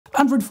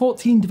Android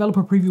 14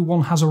 Developer Preview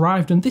 1 has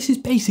arrived, and this is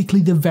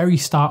basically the very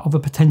start of a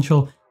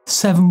potential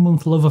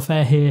 7-month love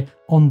affair here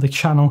on the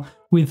channel,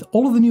 with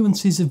all of the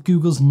nuances of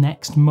Google's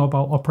next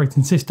mobile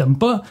operating system.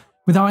 But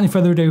without any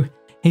further ado,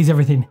 here's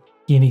everything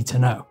you need to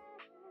know.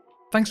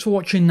 Thanks for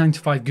watching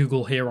 9to5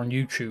 Google here on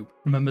YouTube.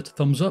 Remember to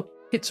thumbs up,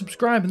 hit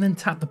subscribe, and then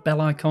tap the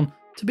bell icon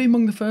to be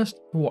among the first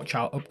to watch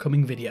our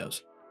upcoming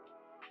videos.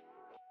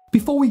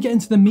 Before we get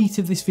into the meat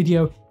of this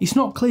video, it's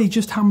not clear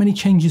just how many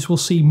changes we'll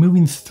see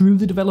moving through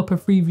the developer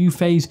preview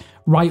phase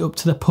right up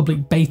to the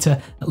public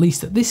beta, at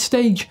least at this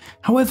stage.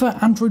 However,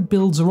 Android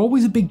builds are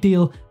always a big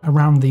deal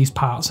around these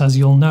parts, as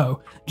you'll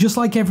know. Just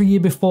like every year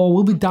before,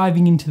 we'll be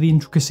diving into the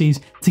intricacies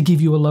to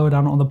give you a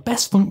lowdown on the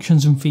best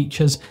functions and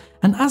features.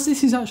 And as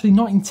this is actually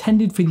not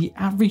intended for the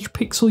average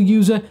Pixel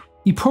user,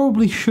 you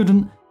probably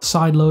shouldn't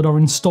sideload or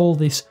install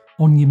this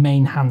on your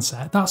main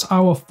handset. That's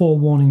our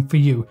forewarning for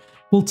you.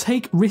 We'll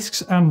take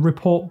risks and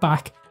report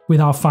back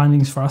with our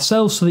findings for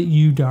ourselves so that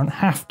you don't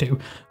have to.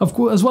 Of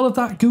course, as well as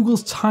that,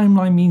 Google's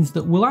timeline means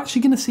that we're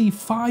actually going to see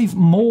 5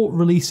 more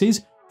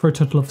releases, for a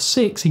total of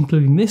 6,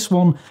 including this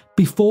one,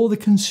 before the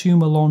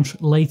consumer launch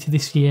later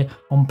this year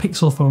on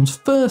Pixel phones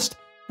first,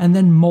 and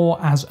then more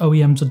as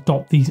OEMs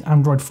adopt these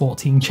Android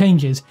 14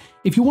 changes.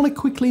 If you want to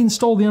quickly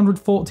install the Android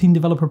 14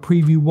 Developer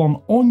Preview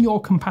 1 on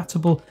your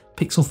compatible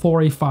Pixel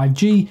 4a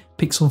 5G,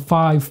 Pixel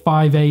 5,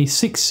 5a,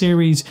 6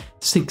 series,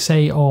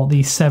 6a or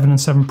the 7 and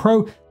 7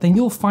 Pro, then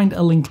you'll find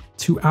a link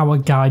to our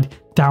guide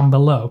down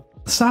below.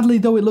 Sadly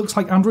though, it looks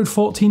like Android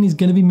 14 is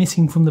going to be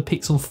missing from the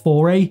Pixel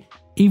 4a,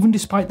 even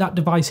despite that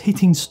device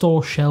hitting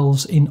store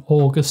shelves in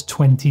August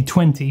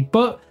 2020.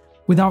 But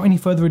without any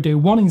further ado,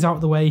 warnings out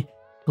of the way,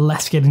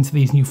 let's get into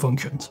these new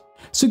functions.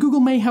 So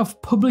Google may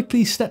have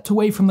publicly stepped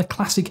away from the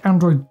classic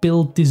Android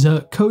build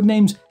dessert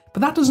codenames,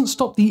 but that doesn't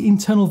stop the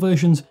internal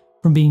versions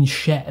from being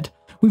shared.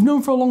 We've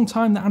known for a long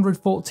time that Android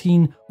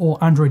 14 or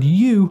Android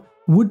U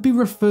would be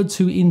referred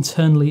to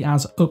internally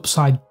as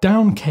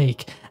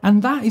UpsideDownCake,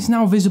 and that is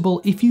now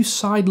visible if you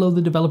sideload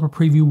the Developer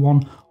Preview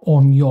 1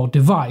 on your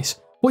device.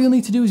 What you'll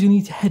need to do is you'll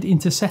need to head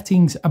into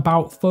Settings,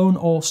 About Phone,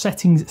 or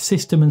Settings,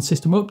 System and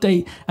System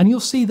Update, and you'll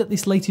see that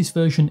this latest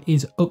version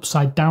is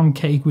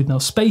UpsideDownCake with no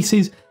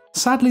spaces.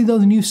 Sadly though,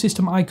 the new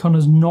system icon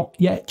has not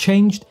yet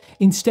changed.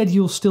 Instead,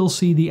 you'll still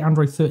see the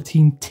Android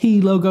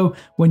 13T logo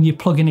when you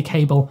plug in a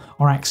cable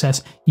or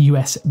access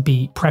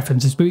USB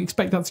preferences, but we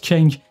expect that to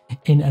change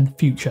in a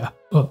future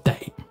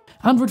update.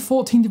 Android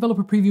 14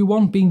 Developer Preview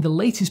 1, being the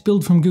latest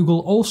build from Google,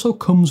 also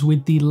comes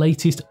with the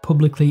latest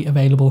publicly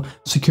available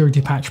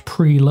security patch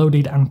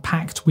preloaded and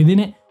packed within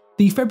it.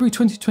 The February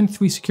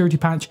 2023 security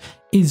patch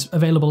is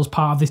available as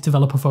part of this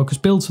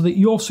developer-focused build so that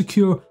you're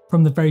secure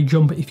from the very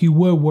jump if you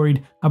were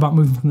worried about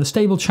moving from the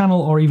stable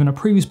channel or even a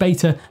previous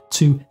beta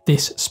to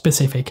this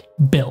specific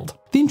build.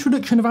 The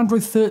introduction of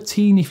Android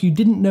 13, if you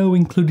didn't know,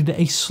 included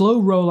a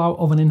slow rollout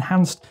of an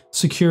enhanced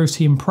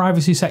security and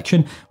privacy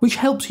section, which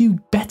helps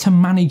you better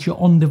manage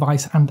your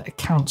on-device and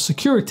account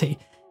security.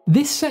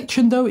 This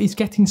section, though, is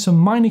getting some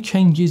minor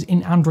changes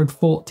in Android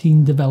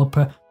 14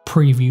 Developer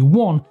Preview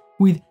 1,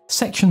 with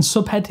section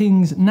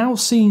subheadings now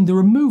seeing the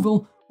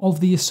removal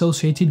of the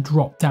associated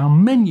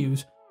drop-down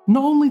menus.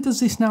 Not only does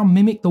this now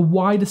mimic the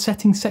wider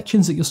settings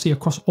sections that you'll see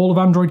across all of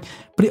Android,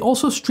 but it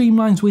also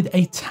streamlines with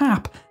a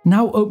tap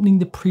now opening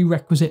the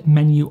prerequisite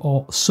menu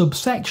or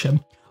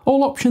subsection.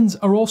 All options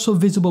are also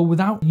visible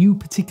without you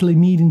particularly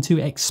needing to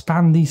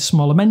expand these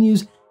smaller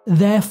menus,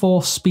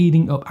 therefore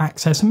speeding up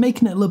access and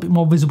making it a little bit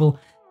more visible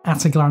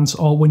at a glance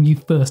or when you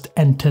first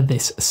enter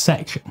this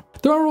section.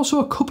 There are also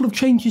a couple of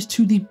changes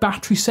to the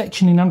battery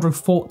section in Android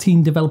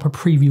 14 Developer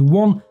Preview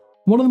 1.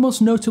 One of the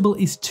most notable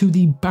is to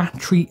the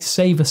battery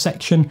saver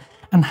section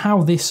and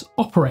how this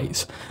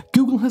operates.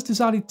 Google has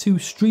decided to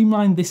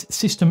streamline this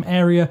system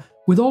area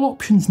with all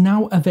options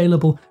now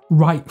available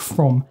right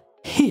from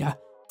here.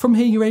 From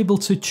here, you're able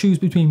to choose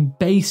between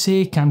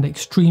basic and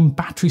extreme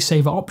battery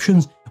saver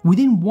options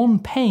within one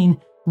pane,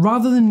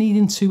 rather than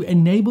needing to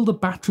enable the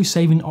battery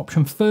saving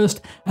option first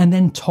and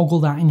then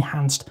toggle that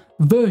enhanced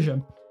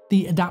version.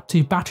 The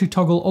adaptive battery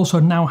toggle also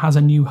now has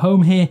a new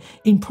home here,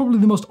 in probably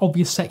the most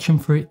obvious section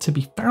for it to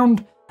be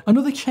found.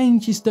 Another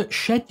change is that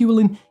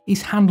scheduling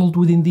is handled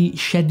within the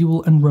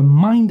schedule and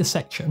reminder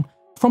section.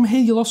 From here,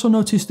 you'll also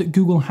notice that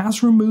Google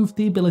has removed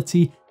the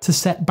ability to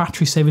set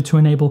battery saver to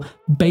enable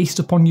based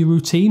upon your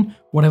routine,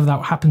 whatever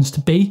that happens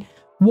to be.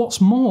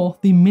 What's more,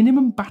 the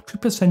minimum battery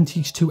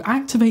percentage to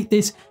activate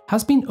this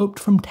has been upped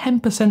from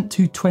 10%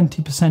 to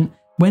 20%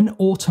 when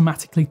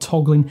automatically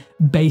toggling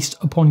based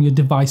upon your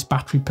device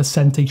battery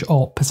percentage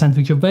or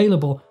percentage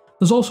available.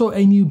 There's also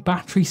a new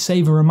battery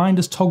saver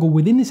reminders toggle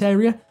within this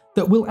area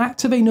that will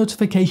activate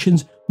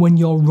notifications when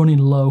you're running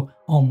low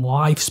on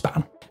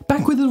lifespan.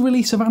 Back with the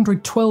release of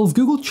Android 12,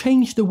 Google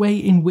changed the way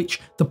in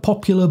which the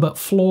popular but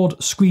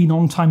flawed screen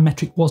on-time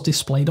metric was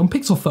displayed on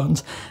Pixel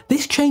phones.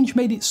 This change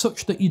made it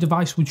such that your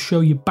device would show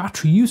your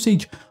battery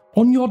usage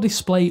on your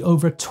display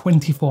over a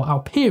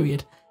 24-hour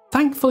period.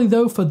 Thankfully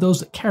though, for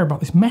those that care about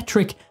this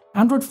metric,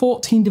 Android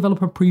 14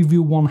 Developer Preview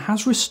 1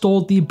 has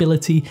restored the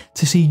ability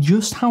to see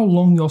just how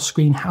long your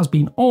screen has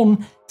been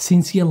on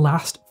since your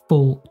last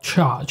full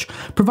charge.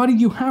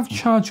 Provided you have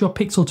charged your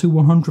Pixel to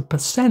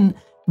 100%,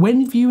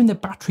 when viewing the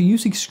battery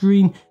usage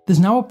screen, there's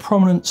now a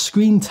prominent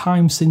screen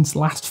time since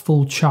last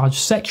full charge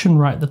section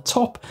right at the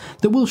top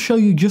that will show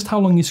you just how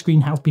long your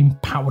screen has been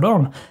powered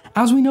on.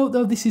 As we note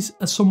though, this is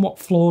a somewhat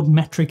flawed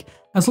metric,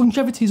 as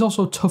longevity is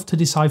also tough to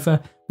decipher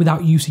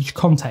without usage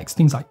context,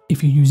 things like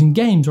if you're using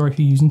games or if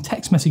you're using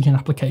text messaging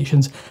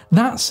applications.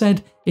 That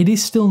said, it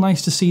is still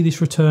nice to see this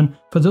return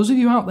for those of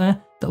you out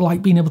there that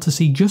like being able to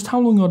see just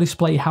how long your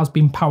display has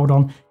been powered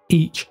on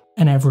each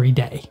and every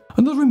day.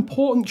 Another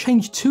important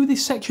change to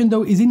this section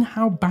though is in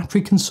how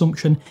battery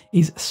consumption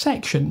is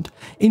sectioned.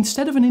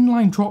 Instead of an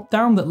inline drop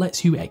down that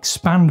lets you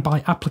expand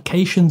by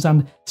applications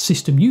and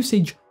system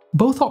usage,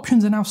 both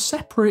options are now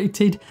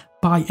separated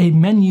by a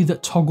menu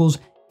that toggles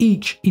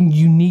each in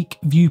unique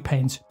view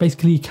panes.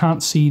 Basically, you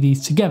can't see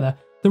these together.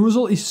 The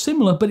result is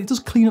similar, but it does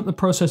clean up the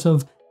process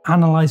of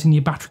analysing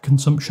your battery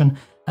consumption,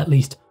 at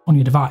least on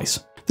your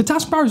device. The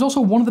taskbar is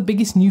also one of the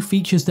biggest new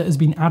features that has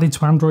been added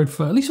to Android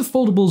for at least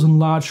for foldables and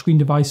large screen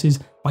devices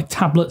like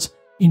tablets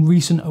in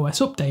recent OS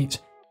updates.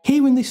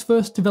 Here in this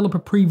first developer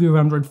preview of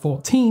Android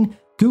 14,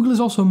 Google is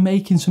also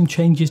making some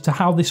changes to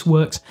how this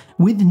works,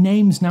 with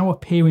names now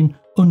appearing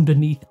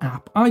underneath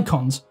app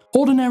icons.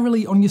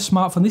 Ordinarily on your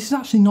smartphone, this is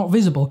actually not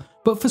visible,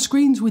 but for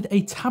screens with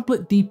a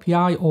tablet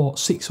DPI or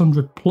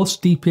 600 plus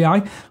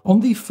DPI, on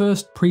the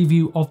first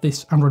preview of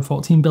this Android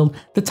 14 build,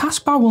 the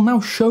taskbar will now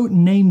show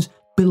names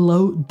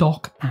below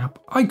dock app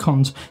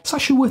icons. It's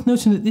actually worth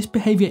noting that this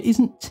behaviour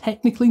isn't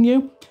technically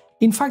new.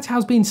 In fact, it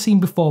has been seen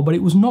before, but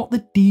it was not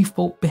the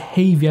default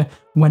behaviour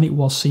when it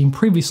was seen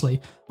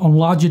previously. On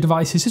larger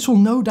devices, this will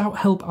no doubt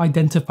help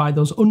identify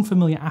those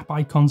unfamiliar app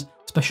icons,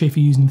 especially if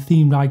you're using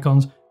themed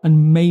icons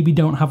and maybe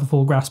don't have a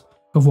full grasp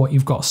of what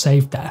you've got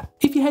saved there.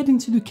 If you head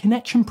into the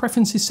connection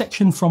preferences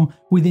section from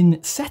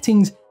within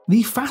settings,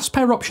 the fast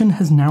pair option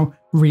has now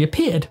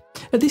reappeared.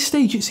 At this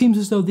stage, it seems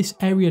as though this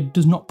area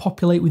does not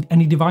populate with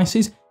any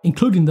devices,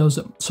 including those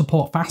that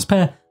support fast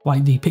pair,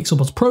 like the Pixel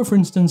Buds Pro for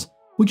instance.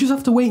 We'll just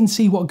have to wait and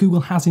see what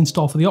Google has in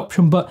store for the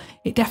option, but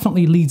it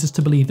definitely leads us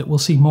to believe that we'll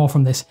see more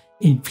from this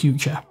in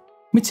future.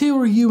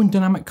 Material hue and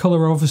dynamic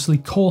colour are obviously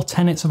core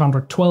tenets of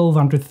Android 12,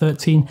 Android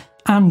 13,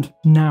 and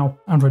now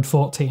Android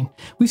 14.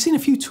 We've seen a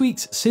few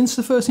tweaks since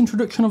the first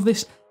introduction of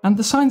this, and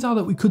the signs are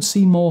that we could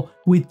see more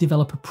with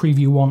Developer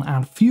Preview 1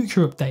 and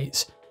future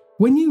updates.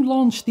 When you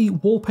launch the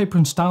Wallpaper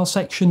and Style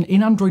section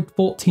in Android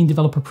 14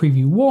 Developer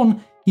Preview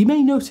 1, you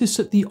may notice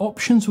that the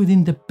options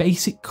within the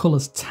Basic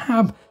Colours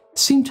tab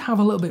seem to have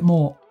a little bit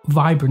more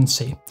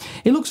vibrancy.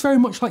 It looks very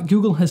much like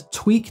Google has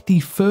tweaked the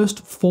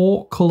first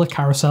 4 colour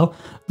carousel,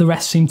 the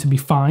rest seem to be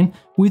fine,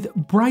 with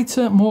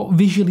brighter, more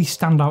visually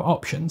standout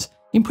options.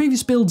 In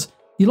previous builds,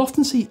 you'll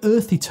often see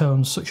earthy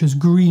tones such as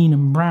green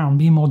and brown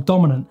being more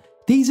dominant.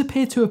 These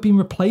appear to have been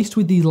replaced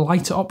with these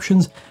lighter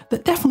options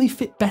that definitely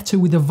fit better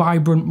with a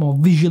vibrant, more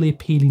visually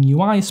appealing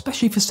UI,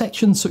 especially for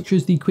sections such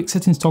as the quick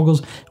settings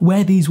toggles,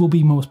 where these will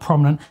be most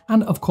prominent,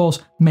 and of course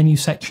menu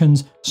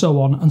sections,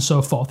 so on and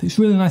so forth. It's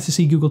really nice to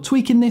see Google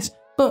tweaking this,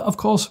 but of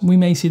course we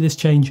may see this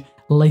change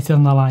later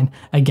down the line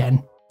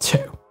again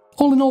too.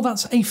 All in all,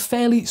 that's a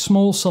fairly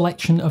small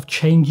selection of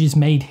changes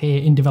made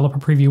here in Developer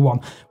Preview 1.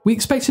 We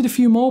expected a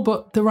few more,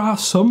 but there are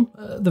some,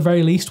 at the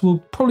very least. We're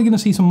probably going to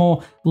see some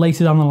more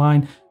later down the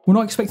line. We're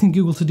not expecting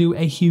Google to do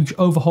a huge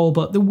overhaul,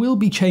 but there will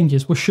be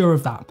changes, we're sure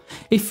of that.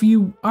 If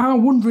you are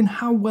wondering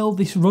how well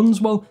this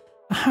runs, well,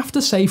 I have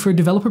to say for a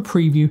developer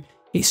preview,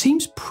 it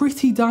seems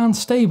pretty darn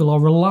stable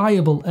or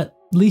reliable, at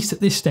least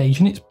at this stage,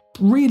 and it's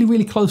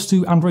really close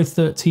to Android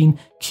 13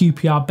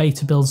 QPR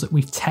beta builds that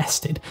we've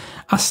tested.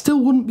 I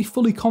still wouldn't be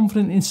fully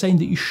confident in saying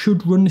that you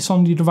should run this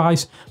on your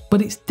device,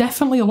 but it's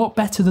definitely a lot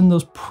better than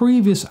those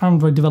previous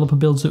Android developer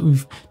builds that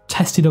we've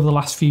tested over the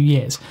last few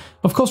years.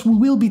 Of course, we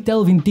will be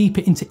delving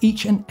deeper into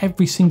each and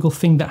every single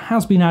thing that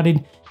has been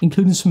added,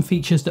 including some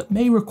features that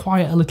may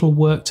require a little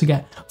work to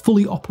get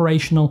fully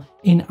operational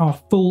in our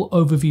full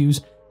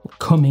overviews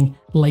coming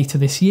later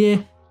this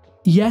year.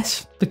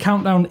 Yes, the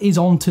countdown is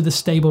on to the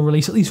stable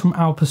release, at least from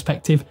our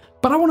perspective,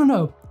 but I want to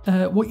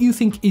know what you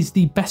think is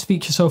the best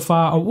feature so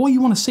far, or what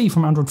you want to see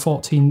from Android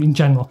 14 in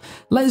general.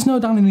 Let us know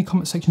down in the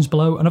comment sections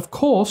below, and of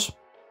course,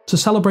 to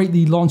celebrate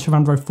the launch of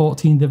Android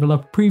 14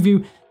 Developer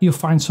Preview, you'll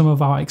find some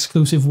of our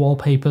exclusive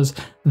wallpapers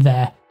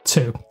there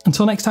too.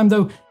 Until next time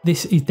though,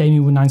 this is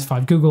Damien with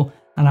 9to5 Google,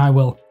 and I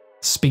will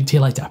speak to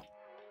you later.